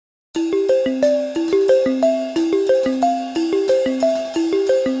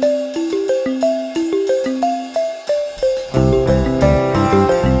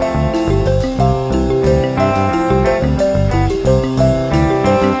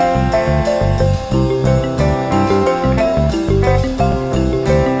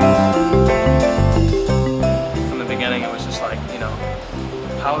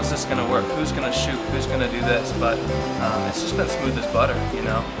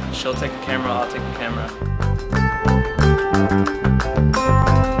She'll take the camera, I'll take the camera.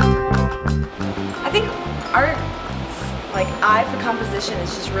 I think our eye for composition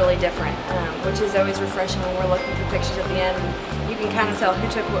is just really different, which is always refreshing when we're looking through pictures at the end. You can kind of tell who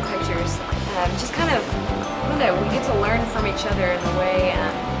took what pictures. Just kind of, I don't know, we get to learn from each other in the way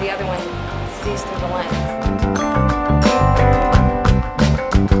the other one sees through the lens.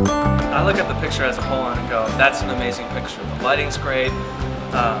 I look at the picture as a whole and go, that's an amazing picture. The lighting's great,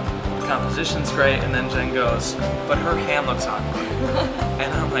 the composition's great, and then Jen goes, but her hand looks awkward.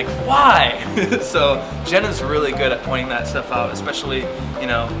 And I'm like, why? So Jen is really good at pointing that stuff out, especially, you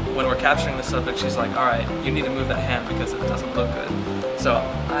know, when we're capturing the subject, she's like, all right, you need to move that hand because it doesn't look good. So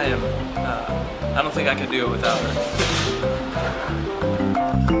I don't think I could do it without her.